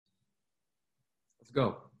Let's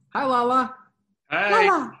go. Hi, Lala. Hey,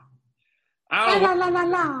 Lala. I La don't know. la la la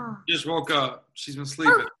la. Just woke up. She's been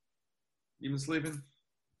sleeping. You been sleeping?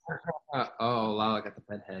 Oh, Lala got the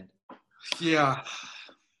pet head. Yeah.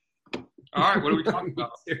 All right. What are we talking Me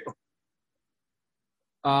about? too.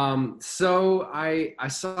 So I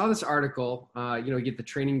saw this article. You get the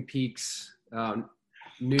Training Peaks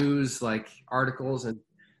news like articles, and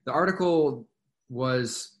the article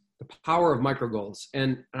was the power of micro goals,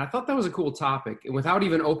 and I thought that was a cool topic. And without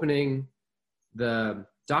even opening the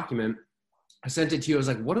document, I sent it to you. I was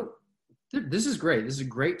like, "What? This is great. This is a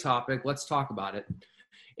great topic. Let's talk about it."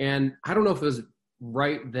 And I don't know if it was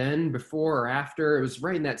right then, before, or after. It was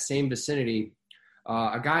right in that same vicinity.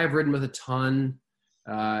 A guy I've ridden with a ton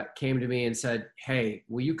came to me and said, "Hey,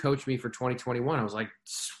 will you coach me for 2021?" I was like,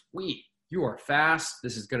 "Sweet, you are fast.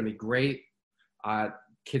 This is going to be great.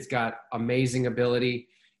 Kid's got amazing ability."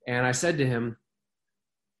 And I said to him,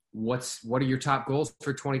 what are your top goals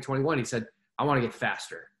for 2021? He said, "I want to get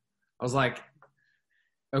faster." I was like,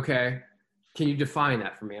 "Okay, can you define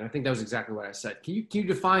that for me?" And I think that was exactly what I said. Can you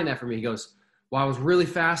define that for me? He goes, "Well, I was really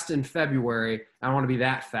fast in February. I want to be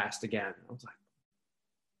that fast again." I was like,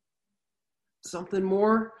 something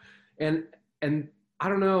more. And I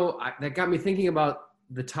don't know, that got me thinking about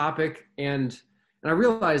the topic. And I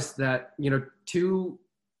realized that, to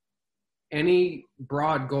any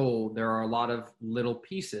broad goal, there are a lot of little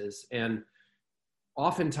pieces. And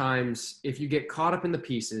oftentimes, if you get caught up in the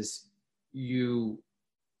pieces, you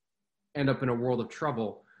end up in a world of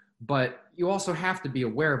trouble. But you also have to be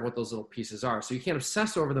aware of what those little pieces are. So you can't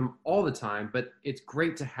obsess over them all the time, but it's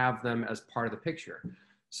great to have them as part of the picture.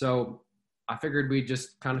 So I figured we'd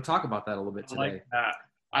just kind of talk about that a little bit I today. like that.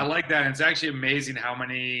 I like that. And it's actually amazing how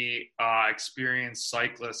many experienced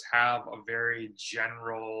cyclists have a very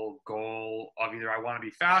general goal of either I want to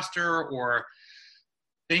be faster or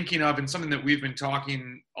thinking of, and something that we've been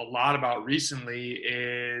talking a lot about recently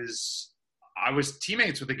is I was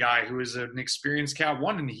teammates with a guy who is an experienced Cat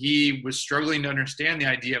 1, and he was struggling to understand the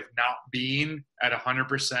idea of not being at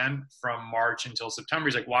 100% from March until September.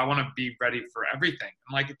 He's like, "Well, I want to be ready for everything."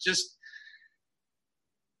 I'm like,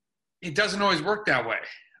 it doesn't always work that way.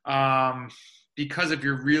 Because if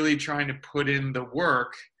you're really trying to put in the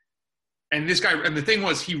work, and this guy, and the thing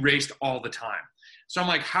was, he raced all the time. So I'm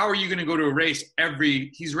like, how are you going to go to a race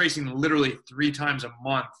he's racing literally 3 times a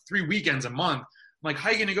month, 3 weekends a month. I'm like, how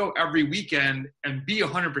are you going to go every weekend and be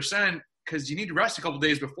 100%? Because you need to rest a couple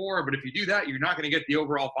days before. But if you do that, you're not going to get the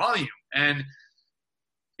overall volume. And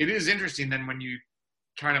it is interesting then when you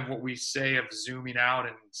kind of what we say of zooming out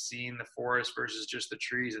and seeing the forest versus just the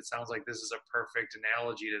trees. It sounds like this is a perfect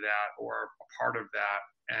analogy to that, or a part of that.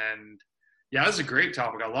 And yeah, this is a great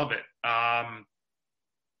topic. I love it.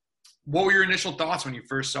 What were your initial thoughts when you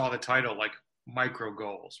first saw the title, like micro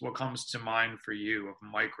goals? What comes to mind for you of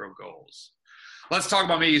micro goals? Let's talk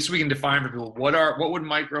about, maybe so we can define for people, what would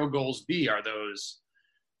micro goals be? Are those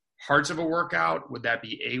parts of a workout? Would that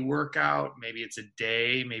be a workout? Maybe it's a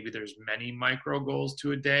day. Maybe there's many micro goals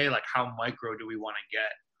to a day. Like, how micro do we want to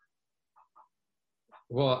get?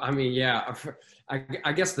 Well, I mean, yeah,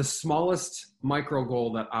 I guess the smallest micro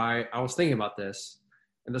goal that I was thinking about this,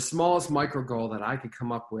 and the smallest micro goal that I could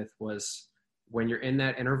come up with was when you're in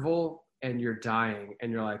that interval and you're dying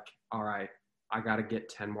and you're like, all right, I got to get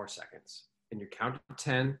 10 more seconds. And you count to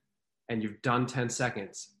 10 and you've done 10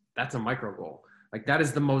 seconds. That's a micro goal. Like, that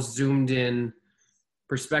is the most zoomed in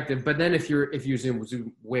perspective. But then if you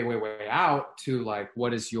zoom way out to, like,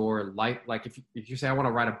 what is your life? Like, if you say, I want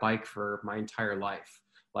to ride a bike for my entire life,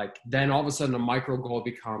 like, then all of a sudden a micro goal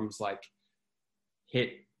becomes like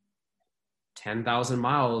hit 10,000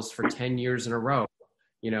 miles for 10 years in a row,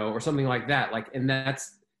 or something like that. Like, and that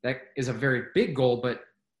is a very big goal, but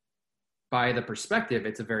by the perspective,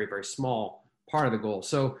 it's a very, very small part of the goal.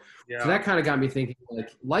 So that kind of got me thinking,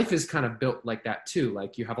 like, life is kind of built like that too.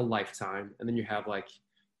 Like, you have a lifetime, and then you have like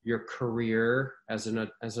your career as an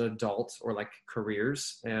adult, or like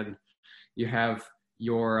careers, and you have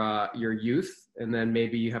your youth, and then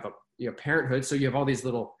maybe you have a parenthood. So you have all these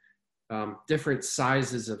little different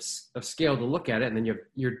sizes of scale to look at it, and then you have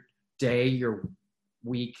your day, your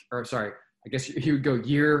week, or sorry, I guess you would go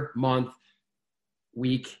year, month,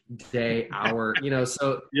 week, day, hour,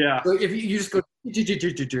 so Yeah. so if you just go,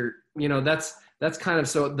 that's kind of,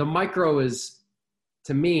 so the micro is,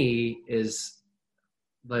 to me, is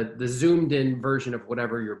the zoomed in version of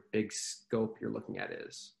whatever your big scope you're looking at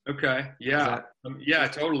is. Okay. Yeah. Yeah,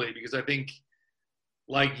 totally. Because I think,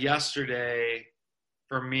 like, yesterday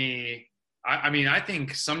for me, I mean, I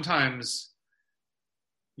think sometimes,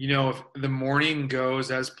 if the morning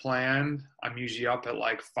goes as planned, I'm usually up at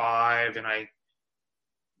like 5, and I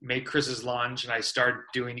make Chris's lunch and I start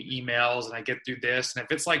doing emails and I get through this. And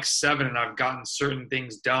if it's like 7 and I've gotten certain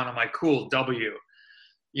things done, I'm like, cool, W.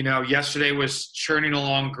 You know, yesterday was churning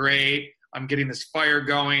along great. I'm getting this fire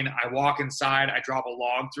going. I walk inside, I drop a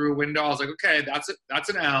log through a window. I was like, okay, that's it. That's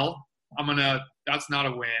an L. That's not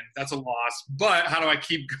a win. That's a loss. But how do I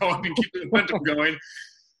keep going and keep the momentum going?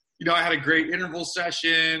 You know, I had a great interval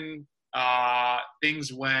session.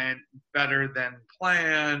 Things went better than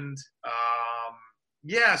planned.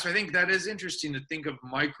 Yeah, so I think that is interesting to think of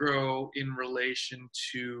micro in relation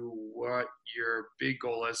to what your big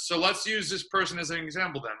goal is. So let's use this person as an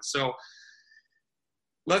example then. So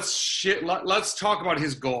let's talk about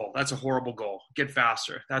his goal. That's a horrible goal. Get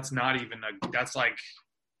faster. That's not even that's like,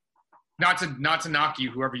 not to knock you,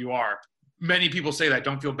 whoever you are. Many people say that.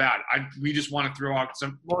 Don't feel bad. We just want to throw out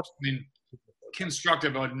something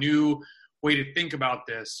constructive, a new way to think about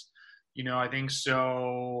this. You know, I think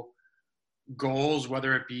so. Goals,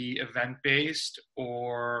 whether it be event-based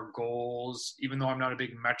or goals, even though I'm not a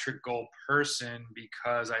big metric goal person,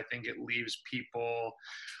 because I think it leaves people,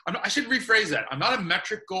 I should rephrase that. I'm not a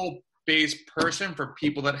metric goal-based person for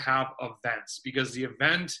people that have events, because the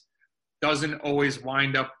event doesn't always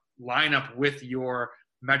line up with your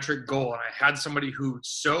metric goal. And I had somebody who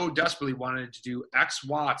so desperately wanted to do X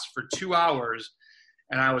watts for 2 hours,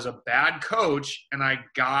 and I was a bad coach, and I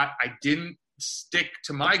didn't stick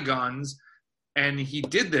to my guns. And he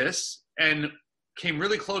did this and came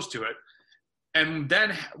really close to it. And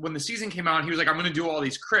then when the season came out, he was like, I'm going to do all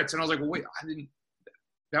these crits. And I was like, well, wait,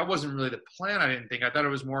 that wasn't really the plan. I thought it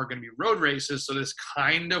was more going to be road races. So this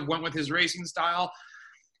kind of went with his racing style.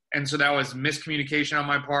 And so that was miscommunication on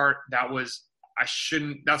my part. That's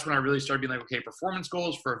when I really started being like, okay, performance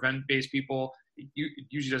goals for event-based people, it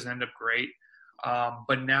usually doesn't end up great.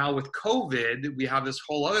 But now with COVID, we have this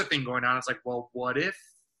whole other thing going on. It's like, well, what if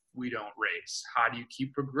we don't race? How do you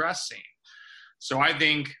keep progressing? So I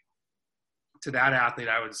think to that athlete,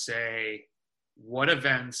 I would say, what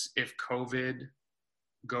events, if COVID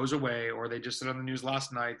goes away, or they just said on the news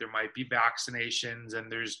last night, there might be vaccinations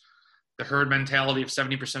and there's the herd mentality of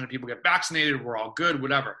 70% of people get vaccinated, we're all good,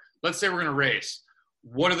 whatever. Let's say we're going to race.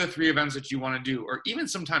 What are the 3 events that you want to do? Or even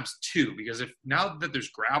sometimes 2, because if now that there's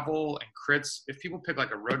gravel and crits, if people pick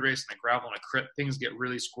like a road race and a gravel and a crit, things get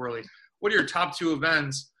really squirrely. What are your top 2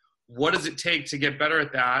 events? What does it take to get better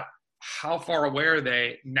at that? How far away are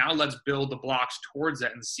they? Now let's build the blocks towards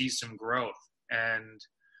that and see some growth. And,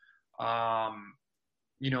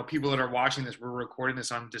 you know, people that are watching this, we're recording this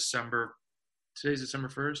on today's December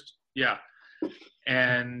 1st. Yeah.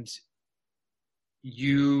 And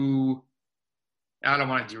I don't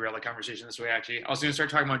want to derail the conversation this way, actually. I was going to start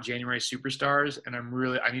talking about January superstars, and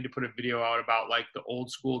I need to put a video out about like the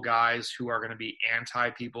old school guys who are going to be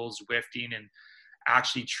anti-people Zwifting and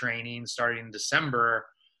actually training starting in December.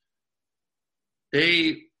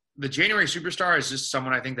 The January superstar is just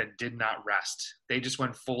someone I think that did not rest. They just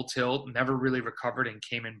went full tilt, never really recovered, and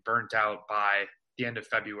came in burnt out by the end of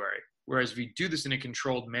February. Whereas if you do this in a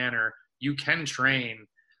controlled manner, you can train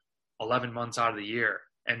 11 months out of the year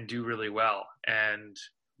and do really well. And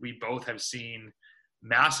we both have seen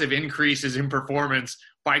massive increases in performance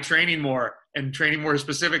by training more and training more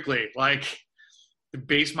specifically. Like, the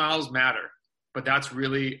base miles matter. But that's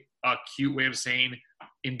really a cute way of saying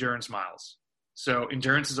endurance miles. So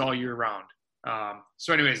endurance is all year round.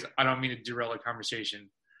 So anyways, I don't mean to derail the conversation.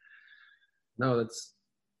 No,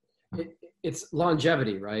 it's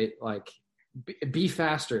longevity, right? Like, be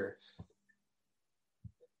faster.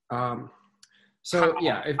 So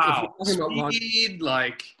yeah, if you're talking about speed,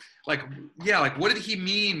 like what did he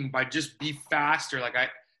mean by just be faster?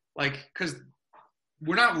 Because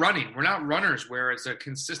we're not running. We're not runners where it's a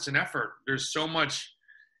consistent effort. There's so much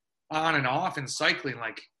on and off in cycling.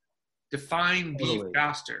 Like, define be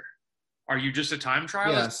faster. Are you just a time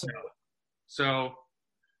trialist? Yeah, so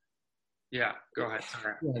yeah, go ahead.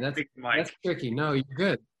 Yeah, that's tricky. No, you're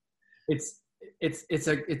good. It's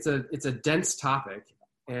a dense topic,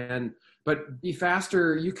 but be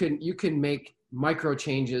faster. You can make micro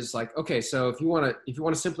changes. Like, okay, so if you want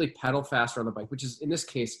to simply pedal faster on the bike, which is in this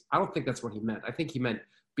case, I don't think that's what he meant. I think he meant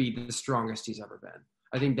be the strongest he's ever been.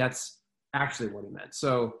 I think that's actually what he meant.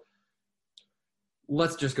 So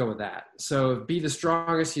let's just go with that. So be the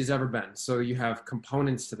strongest he's ever been. So you have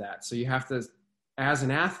components to that. So you have to, as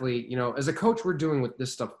an athlete, you know, as a coach, we're doing with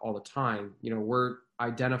this stuff all the time. You know, we're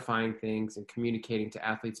identifying things and communicating to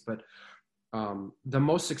athletes, but the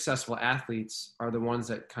most successful athletes are the ones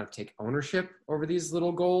that kind of take ownership over these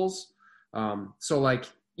little goals. So like,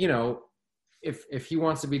 you know, if he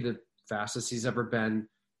wants to be the fastest he's ever been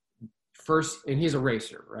first, and he's a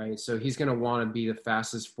racer, right? So he's going to want to be the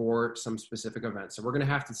fastest for some specific event. So we're going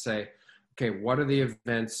to have to say, okay, what are the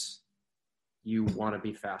events you want to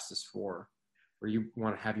be fastest for, or you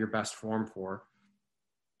want to have your best form for?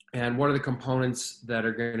 And what are the components that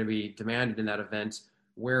are going to be demanded in that event?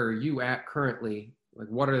 Where are you at currently? Like,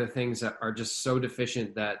 what are the things that are just so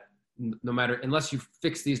deficient that no matter, unless you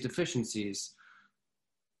fix these deficiencies,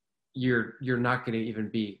 you're not going to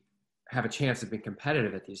even have a chance of being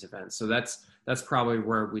competitive at these events. So that's probably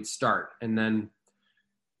where we'd start. And then,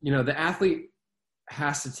 the athlete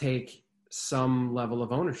has to take some level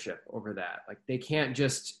of ownership over that. Like, they can't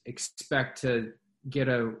just expect to get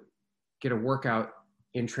a workout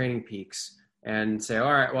in Training Peaks and say,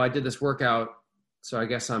 all right, well, I did this workout, so I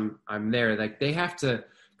guess I'm there. Like, they have to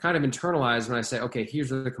kind of internalize when I say, okay, here's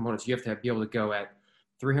the components. You have to be able to go at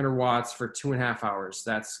 300 watts for 2.5 hours.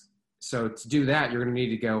 So to do that, you're going to need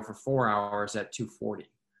to go for 4 hours at 240.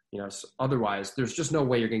 So otherwise, there's just no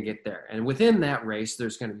way you're going to get there. And within that race,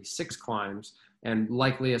 there's going to be 6 climbs and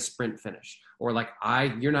likely a sprint finish. Or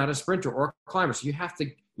you're not a sprinter or a climber, so you have to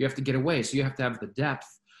get away. So you have to have the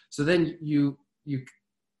depth. So then you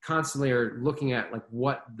constantly are looking at like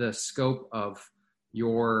what the scope of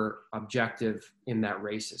your objective in that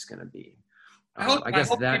race is going to be. I hope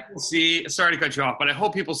people see, sorry to cut you off, but I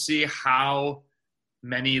hope people see how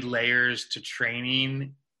many layers to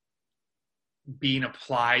training being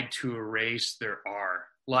applied to a race there are.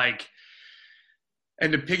 Like,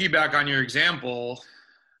 and to piggyback on your example,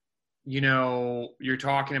 you're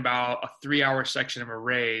talking about a 3-hour section of a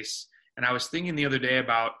race. And I was thinking the other day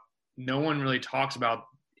about, no one really talks about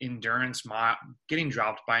endurance getting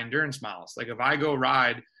dropped by endurance miles. Like, if I go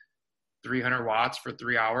ride 300 watts for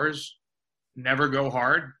 3 hours, never go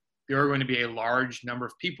hard, there are going to be a large number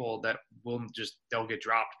of people that they'll get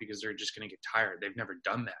dropped because they're just going to get tired. They've never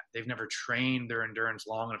done that. They've never trained their endurance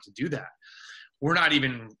long enough to do that. We're not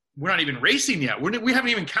even racing yet. We haven't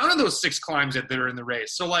even counted those 6 climbs that are in the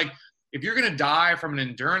race. So like, if you're going to die from an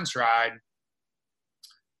endurance ride,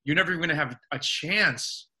 you're never going to have a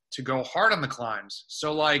chance to go hard on the climbs.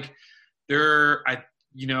 So like,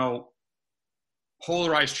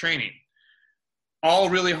 polarized training, all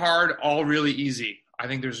really hard, all really easy. I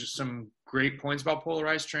think there's some great points about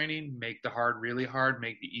polarized training. Make the hard really hard,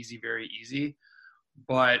 make the easy very easy.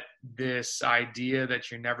 But this idea that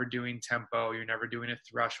you're never doing tempo, you're never doing a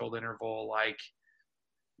threshold interval, like,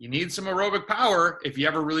 you need some aerobic power if you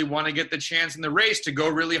ever really want to get the chance in the race to go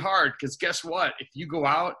really hard. Because guess what? If you go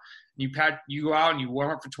out and you warm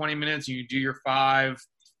up for 20 minutes and you do your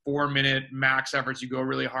 4-minute max efforts, you go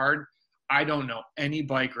really hard. I don't know any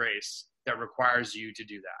bike race that requires you to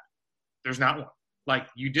do that. There's not one. Like,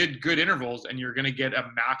 you did good intervals and you're going to get a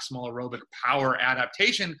maximal aerobic power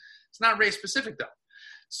adaptation. It's not race specific though.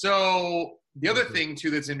 So the other thing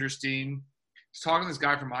too that's interesting, I was talking to this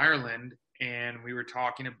guy from Ireland, and we were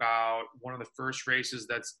talking about one of the first races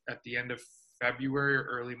that's at the end of February or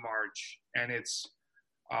early March. And it's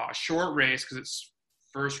a short race because it's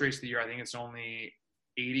first race of the year. I think it's only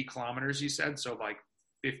 80 kilometers, he said. So like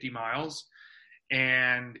 50 miles.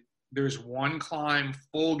 And there's one climb,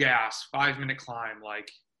 full gas, 5-minute climb, like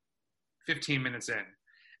 15 minutes in.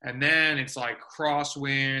 And then it's like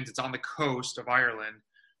crosswinds. It's on the coast of Ireland.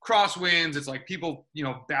 Crosswinds. It's like people,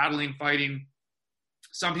 battling, fighting.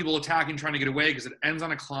 Some people attacking, trying to get away, because it ends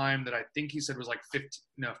on a climb that I think he said was like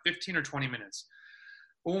 15 or 20 minutes.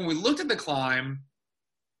 But when we looked at the climb,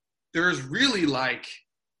 there's really like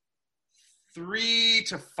 3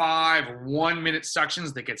 to 5 1-minute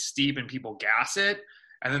sections that get steep and people gas it.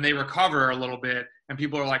 And then they recover a little bit and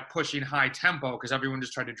people are like pushing high tempo because everyone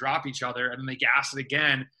just tried to drop each other, and then they gas it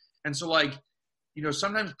again. And so like,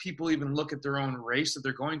 sometimes people even look at their own race that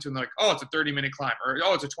they're going to and they're like, oh, it's a 30-minute climb, or,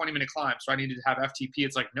 oh, it's a 20-minute climb, so I need to have FTP.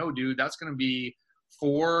 It's like, no, dude, that's going to be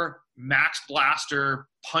 4 max blaster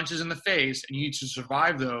punches in the face, and you need to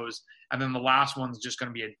survive those. And then the last one's just going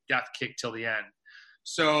to be a death kick till the end.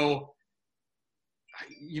 So,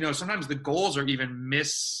 sometimes the goals are even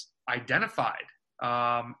misidentified.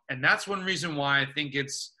 And that's one reason why I think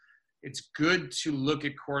it's good to look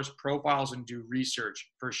at course profiles and do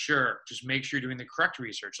research for sure. Just make sure you're doing the correct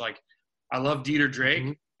research. Like, I love Dieter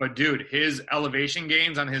Drake, but dude, his elevation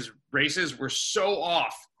gains on his races were so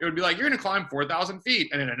off. It would be like, you're going to climb 4,000 feet,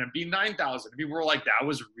 and it ended up being 9,000. People were like, that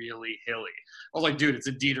was really hilly. I was like, dude, it's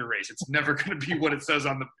a Dieter race. It's never going to be what it says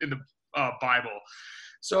in the Bible.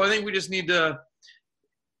 So I think we just need to,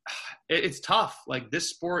 it's tough. Like, this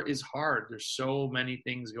sport is hard. There's so many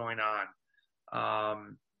things going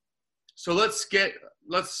on. So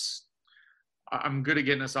I'm good at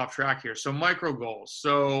getting us off track here. So micro goals.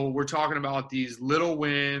 So we're talking about these little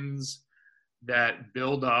wins that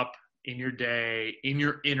build up in your day, in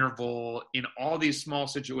your interval, in all these small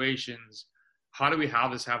situations, how do we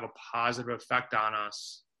have this have a positive effect on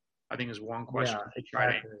us? I think is one question to try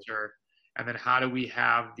to answer. And then how do we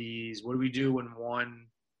have these, what do we do when one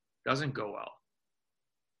doesn't go well?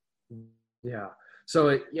 Yeah.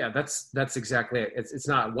 So that's exactly it. It's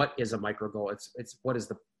not what is a micro goal. It's what is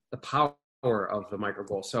the power of the micro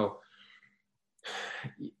goal. So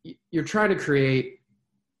you're trying to create,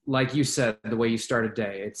 like you said, the way you start a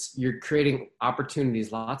day, you're creating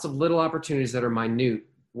opportunities, lots of little opportunities that are minute,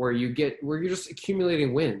 where you're just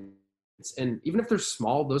accumulating wins. And even if they're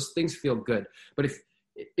small, those things feel good. But if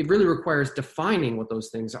it really requires defining what those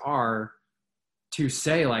things are, to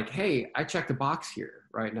say like, hey, I checked the box here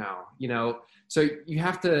right now, so you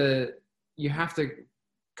have to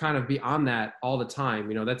kind of be on that all the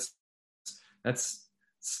time.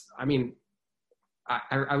 I mean,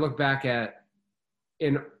 I look back at,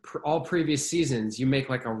 in all previous seasons, you make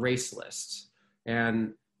like a race list,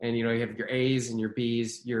 and you have your A's and your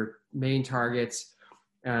B's, your main targets,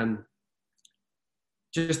 and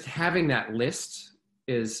just having that list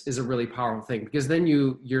is a really powerful thing, because then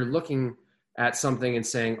you're looking at something and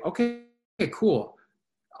saying, okay, cool.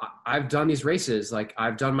 I've done these races. Like,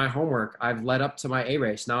 I've done my homework. I've led up to my A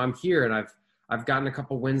race. Now I'm here, and I've gotten a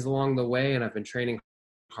couple wins along the way, and I've been training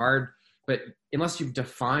hard. But unless you've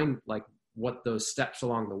defined like what those steps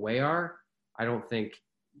along the way are, I don't think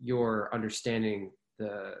you're understanding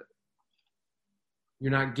you're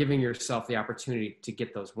not giving yourself the opportunity to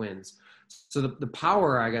get those wins. So the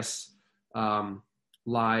power, I guess,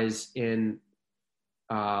 lies in,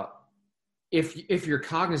 if you're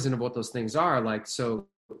cognizant of what those things are, like, so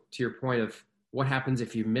to your point of what happens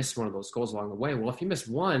if you miss one of those goals along the way. Well, if you miss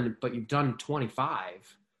one, but you've done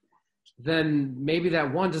 25, then maybe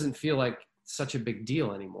that one doesn't feel like such a big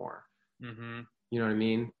deal anymore. Mm-hmm. You know what I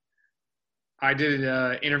mean? I did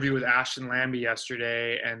an interview with Ashton Lambie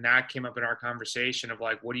yesterday, and that came up in our conversation of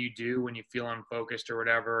like, what do you do when you feel unfocused or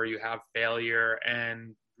whatever, or you have failure?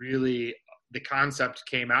 And really the concept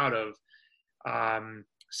came out of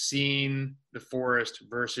seeing the forest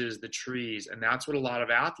versus the trees. And that's what a lot of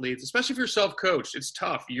athletes, especially if you're self-coached, it's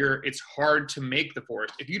tough. It's hard to make the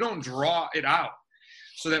forest if you don't draw it out,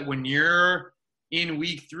 so that when you're in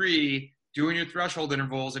week 3 doing your threshold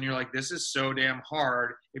intervals and you're like, this is so damn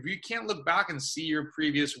hard, if you can't look back and see your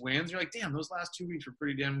previous wins, you're like, damn, those last 2 weeks were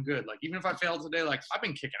pretty damn good. Like, even if I failed today, like, I've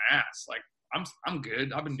been kicking ass. Like, I'm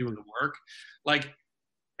good. I've been doing the work. Like,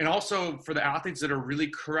 and also for the athletes that are really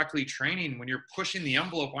correctly training, when you're pushing the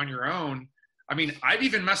envelope on your own, I mean, I've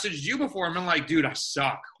even messaged you before. I've been like, dude, I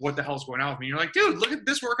suck. What the hell's going on with me? You're like, dude, look at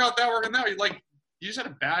this workout, that workout, that. You're like, you just had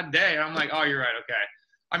a bad day. And I'm like, oh, you're right. Okay.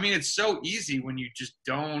 I mean, it's so easy when you just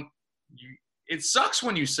it sucks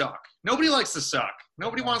when you suck. Nobody likes to suck.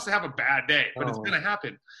 Nobody wants to have a bad day, but it's going to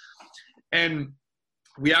happen. And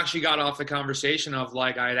we actually got off the conversation of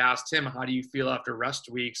like, I had asked him, how do you feel after rest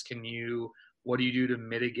weeks? What do you do to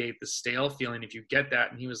mitigate the stale feeling if you get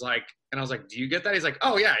that? And he was like, and I was like, do you get that? He's like,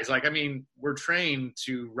 oh yeah. He's like, I mean, we're trained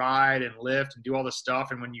to ride and lift and do all this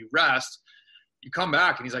stuff. And when you rest, you come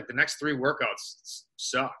back, and he's like, the next 3 workouts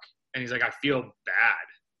suck. And he's like, I feel bad.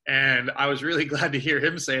 And I was really glad to hear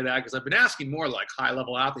him say that, because I've been asking more like high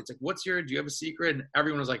level athletes, like, do you have a secret? And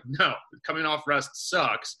everyone was like, no, coming off rest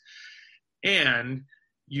sucks. And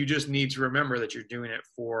you just need to remember that you're doing it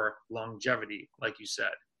for longevity. Like you said,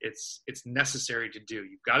 it's necessary to do.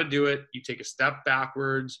 You've got to do it. You take a step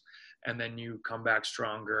backwards, and then you come back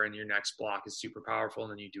stronger, and your next block is super powerful.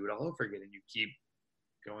 And then you do it all over again, and you keep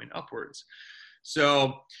going upwards.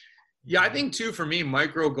 So yeah, I think too, for me,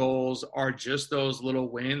 micro goals are just those little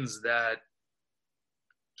wins that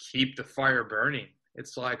keep the fire burning.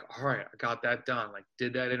 It's like, all right, I got that done. Like,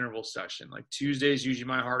 did that interval session. Like, Tuesday is usually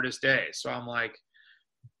my hardest day. So I'm like,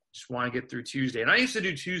 just want to get through Tuesday. And I used to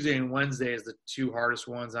do Tuesday and Wednesday as the 2 hardest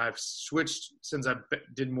ones. I've switched since I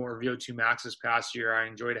did more VO2 max this past year. I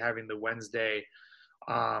enjoyed having the Wednesday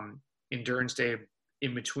endurance day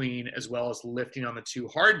in between, as well as lifting on the 2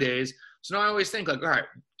 hard days. So now I always think like, all right,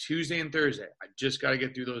 Tuesday and Thursday, I just got to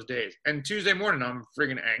get through those days. And Tuesday morning, I'm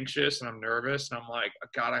friggin' anxious and I'm nervous. And I'm like,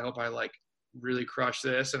 God, I hope I like really crush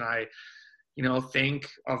this. And I, think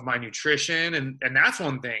of my nutrition. And that's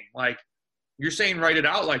one thing. Like, you're saying, write it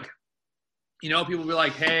out. Like, people be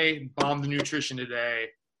like, hey, bomb the nutrition today.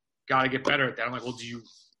 Got to get better at that. I'm like, well, do you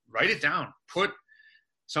write it down?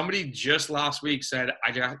 Somebody just last week said,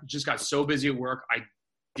 I just got so busy at work, I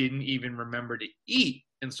didn't even remember to eat.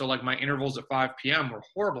 And so like my intervals at 5 p.m. were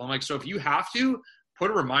horrible. I'm like, so if you have to,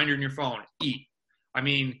 put a reminder in your phone, eat. I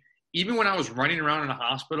mean, even when I was running around in a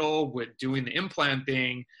hospital with doing the implant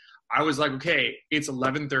thing, I was like, okay, it's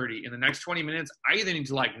 11:30. In the next 20 minutes, I either need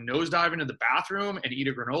to like nosedive into the bathroom and eat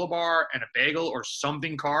a granola bar and a bagel or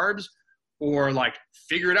something carbs, or like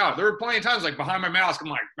figure it out. There were plenty of times like behind my mask, I'm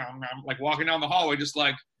like walking down the hallway, just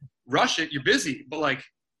like rush it. You're busy, but like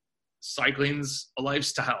cycling's a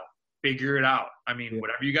lifestyle. Figure it out. I mean,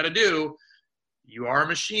 whatever you got to do, you are a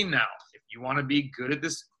machine now. If you want to be good at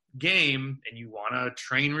this game and you want to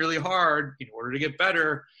train really hard in order to get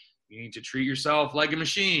better, you need to treat yourself like a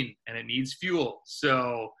machine, and it needs fuel.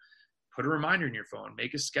 So put a reminder in your phone,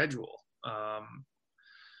 make a schedule.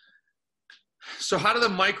 So how do the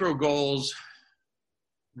micro goals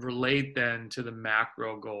relate then to the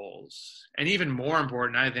macro goals? And even more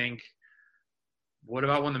important, I think, what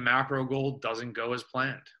about when the macro goal doesn't go as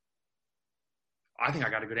planned? I think I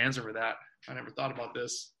got a good answer for that. I never thought about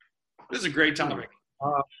this. This is a great topic.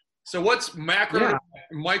 So what's micro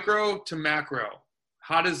to macro?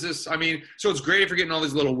 How does this, I mean, so it's great if you're getting all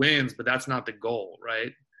these little wins, but that's not the goal,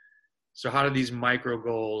 right? So how do these micro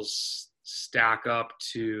goals stack up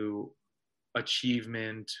to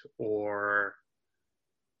achievement, or,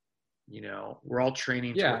 you know, we're all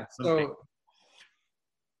training towards something. So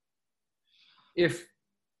if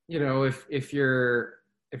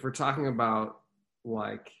we're talking about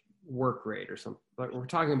like work rate or something, like we're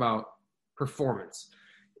talking about performance,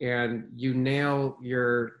 and you nail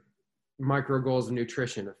your micro goals of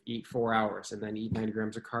nutrition of eat 4 hours and then eat 90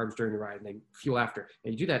 grams of carbs during the ride and then fuel after,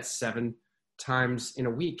 and you do that 7 times in a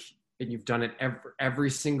week, and you've done it every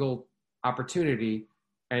single opportunity.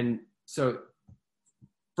 And so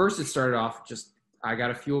first it started off just, I got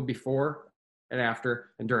to fuel before and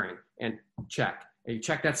after and during, and check. And you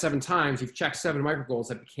check that 7 times, you've checked 7 micro goals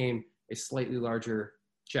that became a slightly larger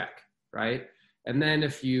check, right? And then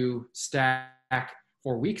if you stack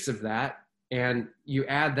 4 weeks of that and you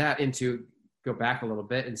add that into, go back a little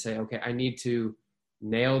bit and say, okay, I need to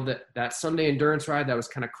nail that Sunday endurance ride that was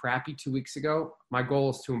kind of crappy 2 weeks ago. My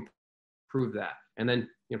goal is to improve that. And then,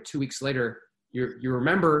 2 weeks later, you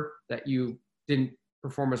remember that you didn't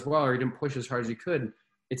perform as well, or you didn't push as hard as you could.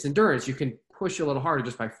 It's endurance. You can push a little harder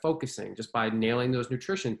just by focusing, just by nailing those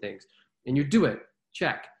nutrition things, and you do it,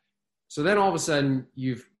 check. So then all of a sudden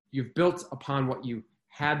you've built upon what you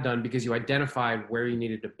had done because you identified where you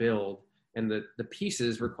needed to build and the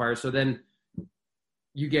pieces required. So then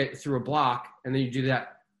you get through a block, and then you do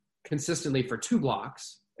that consistently for 2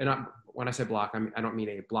 blocks. And when I say block, I don't mean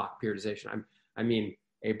a block periodization. I mean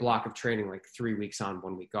a block of training, like 3 weeks on,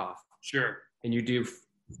 1 week off. Sure. And you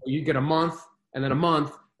get a month, and then a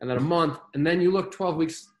month, and then a month, and then you look 12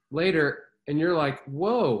 weeks later, and you're like,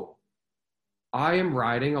 whoa, I am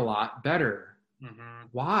riding a lot better. Mm-hmm.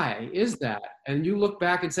 Why is that? And you look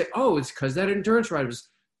back and say, oh, it's because that endurance ride was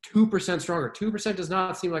 2% stronger. 2% does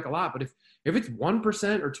not seem like a lot, but if it's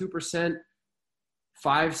 1% or 2%,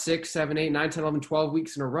 5, 6, 7, 8, 9, 10, 11, 12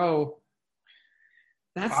 weeks in a row,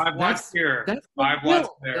 that's 5 watts here. That's 5 watts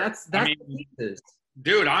there. That's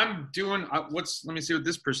dude, I'm doing, let me see what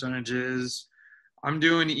this percentage is. I'm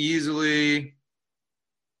doing easily,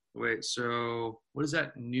 wait, so what is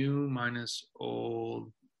that? New minus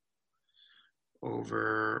old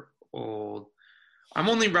over old. I'm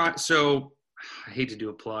only right. So I hate to do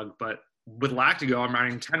a plug, but with Lactigo, I'm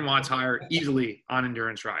riding 10 watts higher easily on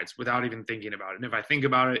endurance rides without even thinking about it. And if I think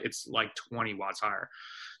about it, it's like 20 watts higher.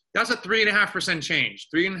 That's a 3.5% change,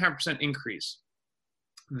 3.5% increase.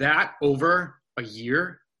 That over a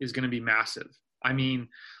year is going to be massive. I mean,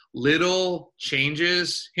 little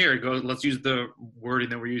changes here. Let's use the wording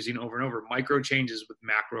that we're using over and over. Micro changes with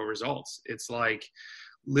macro results. It's like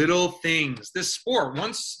little things. This sport,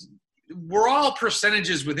 once we're all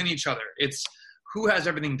percentages within each other. It's who has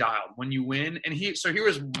everything dialed when you win. And so here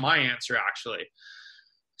was my answer actually.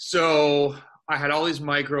 So I had all these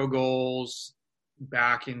micro goals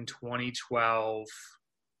back in 2012.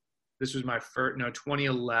 This was my first,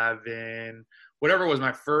 2011, whatever it was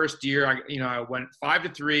my first year. I went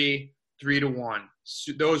 5-3, 3-1.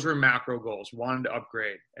 So those were macro goals, wanted to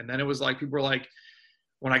upgrade. And then it was like, people were like,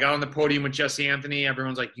 when I got on the podium with Jesse Anthony,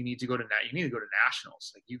 everyone's like, you need to go to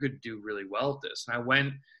nationals. Like, you could do really well at this. And I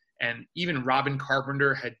went, and even Robin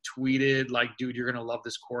Carpenter had tweeted like, dude, you're going to love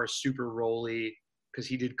this course, super rolly, because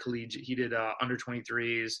he did under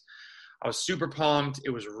 23s. I was super pumped.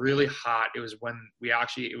 It was really hot. It was when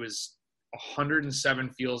it was 107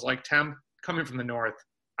 feels like temp coming from the north.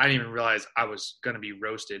 I didn't even realize I was going to be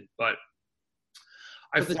roasted, but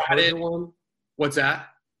I flatted. What's that?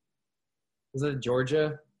 Is it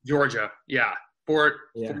Georgia? Georgia. Yeah. Fort,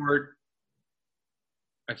 I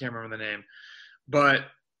can't remember the name, but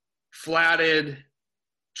flatted,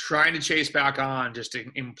 trying to chase back on, just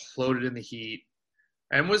imploded in the heat.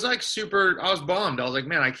 and was like super, I was bummed. I was like,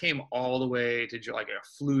 man, I came all the way to like, I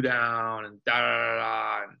flew down and da da da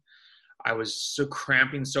da. And I was so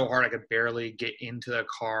cramping so hard I could barely get into the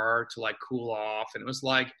car to like cool off. And it was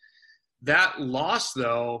like that loss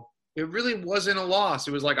though, it really wasn't a loss.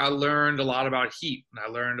 It was like I learned a lot about heat, and I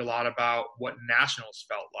learned a lot about what nationals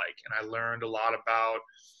felt like. And I learned a lot about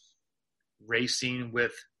racing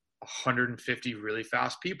with 150 really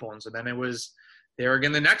fast people. And so then it was there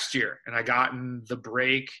again the next year. And I got in the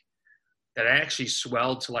break that I actually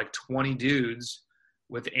swelled to like 20 dudes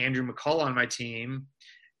with Andrew McCullough on my team.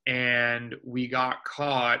 And we got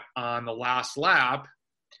caught on the last lap,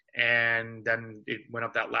 and then it went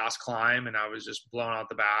up that last climb, and I was just blown out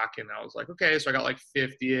the back. And I was like, okay, so I got like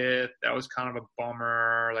 50th. That was kind of a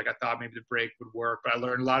bummer. Like I thought maybe the break would work, but I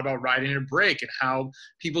learned a lot about riding in a break and how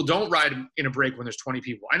people don't ride in a break when there's 20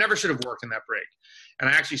 people. I never should have worked in that break. And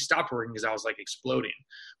I actually stopped working because I was like exploding.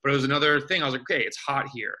 But it was another thing. I was like, okay, it's hot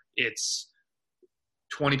here. It's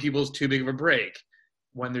 20 people is too big of a break.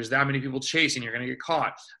 When there's that many people chasing, you're going to get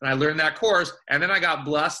caught. And I learned that course. And then I got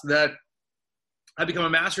blessed that I become a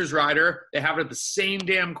master's rider. They have it at the same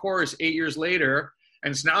damn course 8 years later.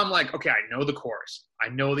 And so now I'm like, okay, I know the course. I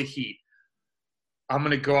know the heat. I'm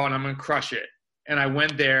going to go out and I'm going to crush it. And I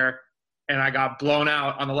went there and I got blown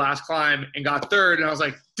out on the last climb and got third. And I was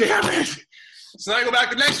like, damn it. So then I go back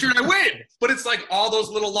the next year and I win. But it's like all those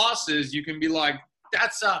little losses, you can be like,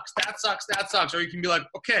 that sucks, that sucks, that sucks. Or you can be like,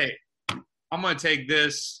 okay, I'm going to take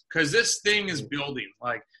this because this thing is building.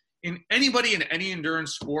 Like in anybody in any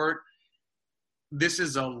endurance sport, this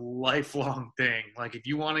is a lifelong thing. Like if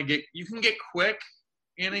you want to get, you can get quick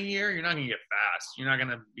in a year. You're not going to get fast. You're not going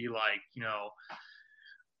to be like, you know,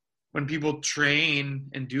 when people train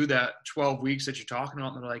and do that 12 weeks that you're talking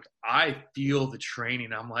about, they're like, I feel the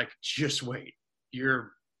training. I'm like, just wait.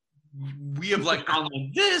 We have like gone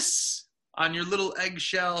like this on your little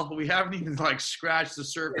eggshell. We haven't even like scratched the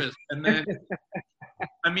surface. And then,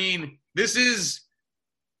 I mean, this is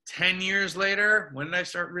 10 years later. When did I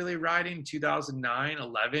start really riding? 2009,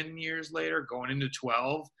 11 years later, going into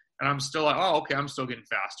 12. And I'm still like, oh, okay, I'm still getting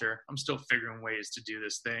faster. I'm still figuring ways to do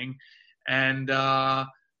this thing. And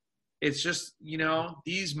it's just, you know,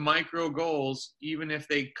 these micro goals, even if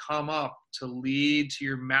they come up to lead to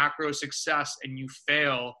your macro success and you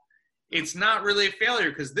fail, it's not really a failure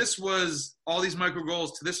because this was all these micro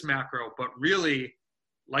goals to this macro. But really,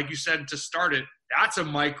 like you said to start it, that's a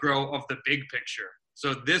micro of the big picture.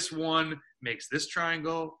 So this one makes this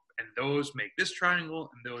triangle, and those make this triangle,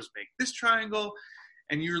 and those make this triangle.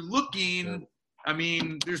 And you're looking, I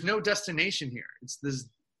mean, there's no destination here. It's this,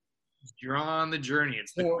 you're on the journey.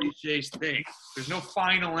 It's the cliche thing. There's no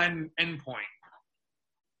final end point.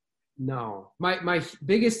 No. My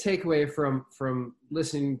biggest takeaway from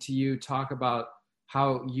listening to you talk about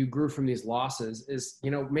how you grew from these losses is, you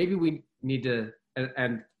know, maybe we need to,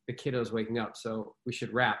 and the kiddo's waking up, so we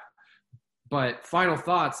should wrap. But final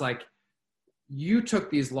thoughts, like you took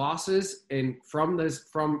these losses, and from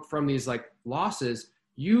these like losses,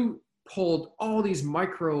 you pulled all these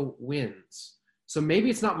micro wins. So maybe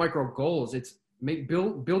it's not micro goals. It's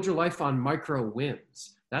build your life on micro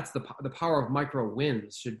wins. That's the power of micro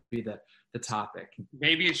wins should be the topic.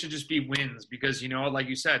 Maybe it should just be wins because, you know, like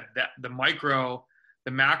you said, that the macro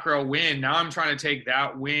win. Now I'm trying to take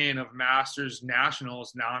that win of Masters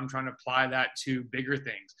Nationals. Now I'm trying to apply that to bigger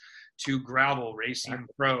things, to gravel racing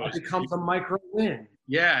pros. It becomes a micro win.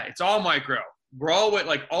 Yeah, it's all micro. We're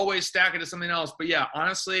always stack it to something else. But yeah,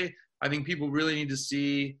 honestly, I think people really need to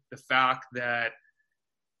see the fact that,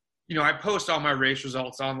 you know, I post all my race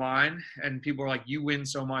results online and people are like, you win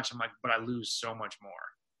so much. I'm like, but I lose so much more.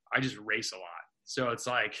 I just race a lot. So it's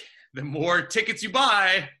like the more tickets you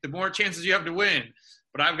buy, the more chances you have to win.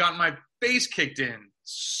 But I've gotten my face kicked in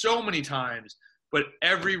so many times. But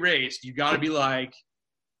every race, you got to be like,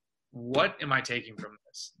 what am I taking from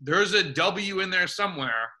this? There's a W in there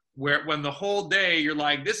somewhere where when the whole day you're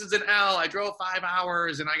like, this is an L. I drove 5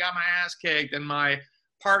 hours and I got my ass kicked and my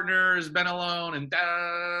partner's been alone and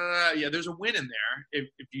yeah, there's a win in there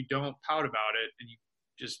if you don't pout about it and you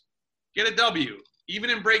just get a W. Even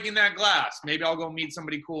in breaking that glass, maybe I'll go meet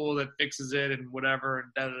somebody cool that fixes it and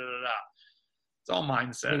whatever and It's all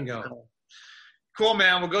mindset. Bingo. So, cool,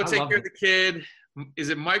 man. We'll go take care of the kid. Is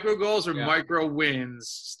it micro goals or micro wins?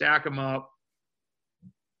 Stack them up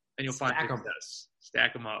and you'll find success.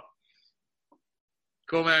 Stack them up.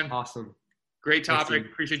 Cool, man. Awesome. Great topic.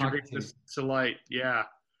 Appreciate you bringing this to light. Yeah.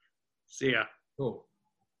 See ya. Cool.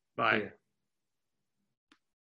 Bye.